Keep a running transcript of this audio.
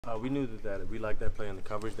We knew that we liked that play in the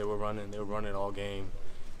coverage they were running. They were running all game.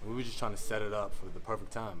 We were just trying to set it up for the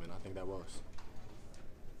perfect time, and I think that was.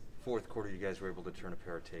 Fourth quarter, you guys were able to turn a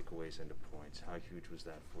pair of takeaways into points. How huge was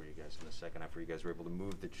that for you guys in the second half, where you guys were able to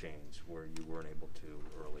move the chains where you weren't able to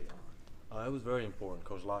early on? It was very important.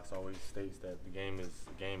 Coach Locks always states that the game is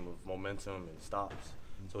a game of momentum and stops.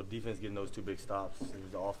 So defense getting those two big stops, it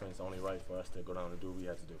was the offense only right for us to go down and do what we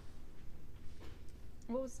had to do.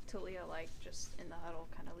 What was Talia like just in the huddle,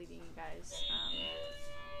 kind of leading you guys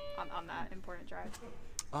on that important drive?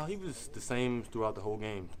 He was the same throughout the whole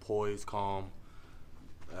game, poised, calm,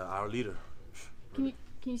 our leader. Can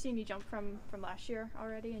you see any jump from last year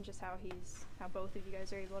already, and just how both of you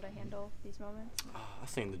guys are able to handle these moments? I've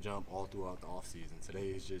seen the jump all throughout the offseason. Today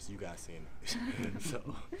is just you guys seeing it. So.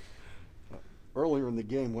 Earlier in the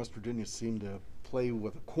game, West Virginia seemed to play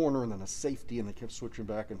with a corner and then a safety, and they kept switching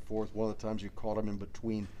back and forth. One of the times you caught them in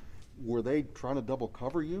between. Were they trying to double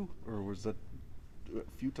cover you, or was that a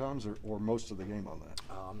few times, or most of the game on that?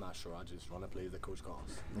 I'm not sure. I just run the plays that coach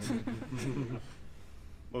calls.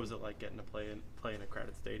 What was it like getting to play in a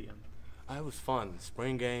crowded stadium? It was fun.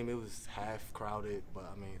 Spring game, it was half crowded, but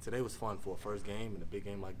I mean, today was fun for a first game and a big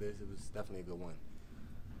game like this. It was definitely a good one.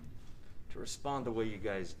 To respond the way you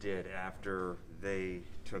guys did after they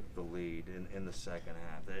took the lead in the second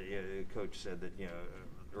half, Coach said that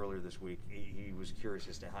earlier this week he was curious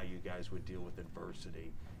as to how you guys would deal with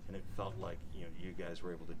adversity, and it felt like you guys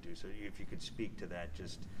were able to do so. If you could speak to that,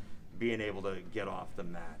 just being able to get off the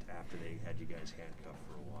mat after they had you guys handcuffed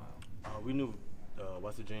for a while. We knew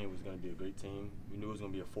West Virginia was going to be a great team. We knew it was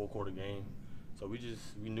going to be a 4-quarter game, so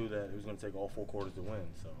we knew that it was going to take all 4 quarters to win.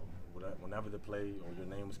 So whenever the play or your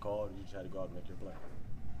name was called, you just had to go out and make your play.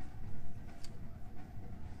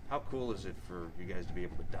 How cool is it for you guys to be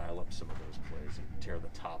able to dial up some of those plays and tear the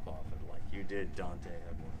top off it like you did? Dante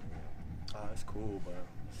had one. It's cool, but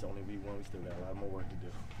it's only week 1. We still got a lot more work to do.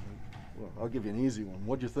 Well, I'll give you an easy one.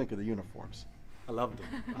 What'd you think of the uniforms? I loved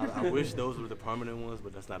them. I wish those were the permanent ones,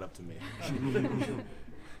 but that's not up to me.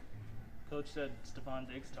 Coach said Stephon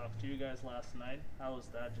Diggs talked to you guys last night. How was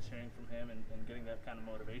that, just hearing from him and getting that kind of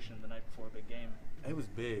motivation the night before a big game? It was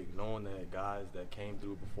big, knowing that guys that came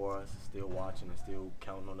through before us are still watching and still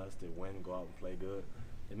counting on us to win and go out and play good.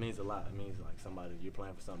 It means a lot. It means like you're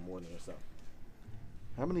playing for something more than yourself.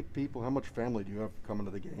 How many people, how much family do you have coming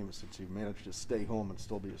to the game since you've managed to stay home and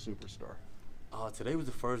still be a superstar? Today was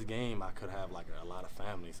the first game I could have like a lot of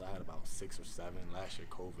family, so I had about 6 or 7. Last year,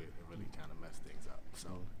 COVID, it really kind of messed things up. So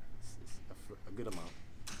it's a good amount.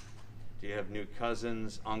 Do you have new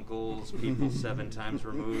cousins, uncles, people 7 times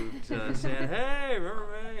removed saying, "Hey, remember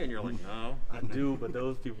me?" And you're like, "No." I do, but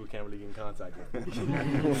those people can't really get in contact with me.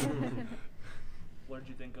 What did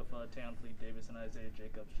you think of Tayon Fleet-Davis and Isaiah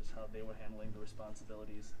Jacobs, just how they were handling the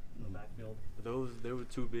responsibilities in the backfield? They were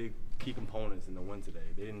 2 big key components in the win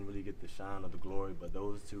today. They didn't really get the shine or the glory, but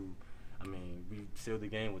those 2, I mean, we sealed the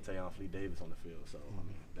game with Tayon Fleet-Davis on the field, so I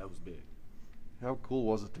mean, that was big. How cool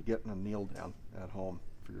was it to get in a kneel down at home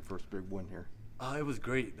for your first big win here? It was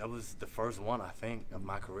great. That was the first one, I think, of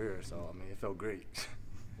my career, so I mean, it felt great.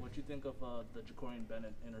 What do you think of the Jacorian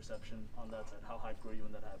Bennett interception on that side? How hyped were you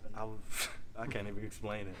when that happened? I can't even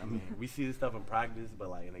explain it. I mean, we see this stuff in practice, but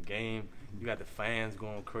like in a game, you got the fans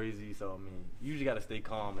going crazy. So I mean, you usually got to stay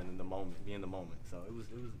calm and in the moment, be in the moment. So it was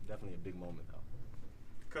definitely a big moment,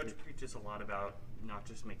 though. Coach preaches a lot about not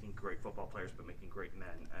just making great football players, but making great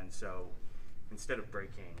men. And so, instead of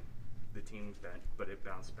breaking, the team bent, but it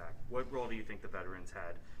bounced back. What role do you think the veterans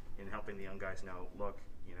had in helping the young guys know, look,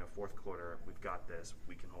 fourth quarter, we've got this,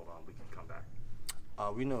 we can hold on, we can come back?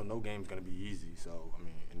 We know no game's going to be easy, so, I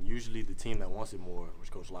mean, and usually the team that wants it more, which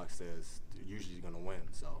Coach Locke says, usually is going to win.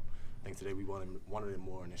 So I think today we wanted it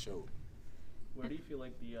more, and it showed. Where do you feel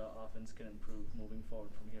like the offense can improve moving forward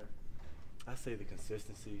from here? I say the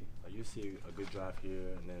consistency. You see a good drive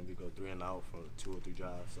here, and then we go 3 and out for 2 or 3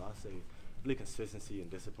 drives. So I say really consistency and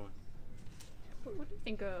discipline. What do you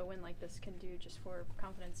think a win like this can do just for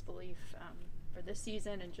confidence, belief for this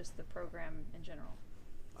season and just the program in general?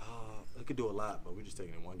 It could do a lot, but we're just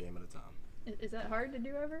taking it 1 game at a time. Is that hard to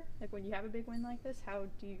do ever? Like when you have a big win like this, how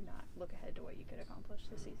do you not look ahead to what you could accomplish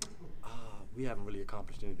this season? We haven't really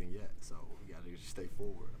accomplished anything yet, so we got to just stay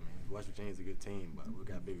forward. I mean, West Virginia's a good team, but we've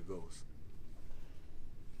got bigger goals.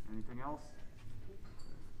 Anything else?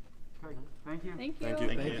 Okay, thank you. Thank you. Thank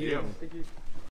you. Thank you.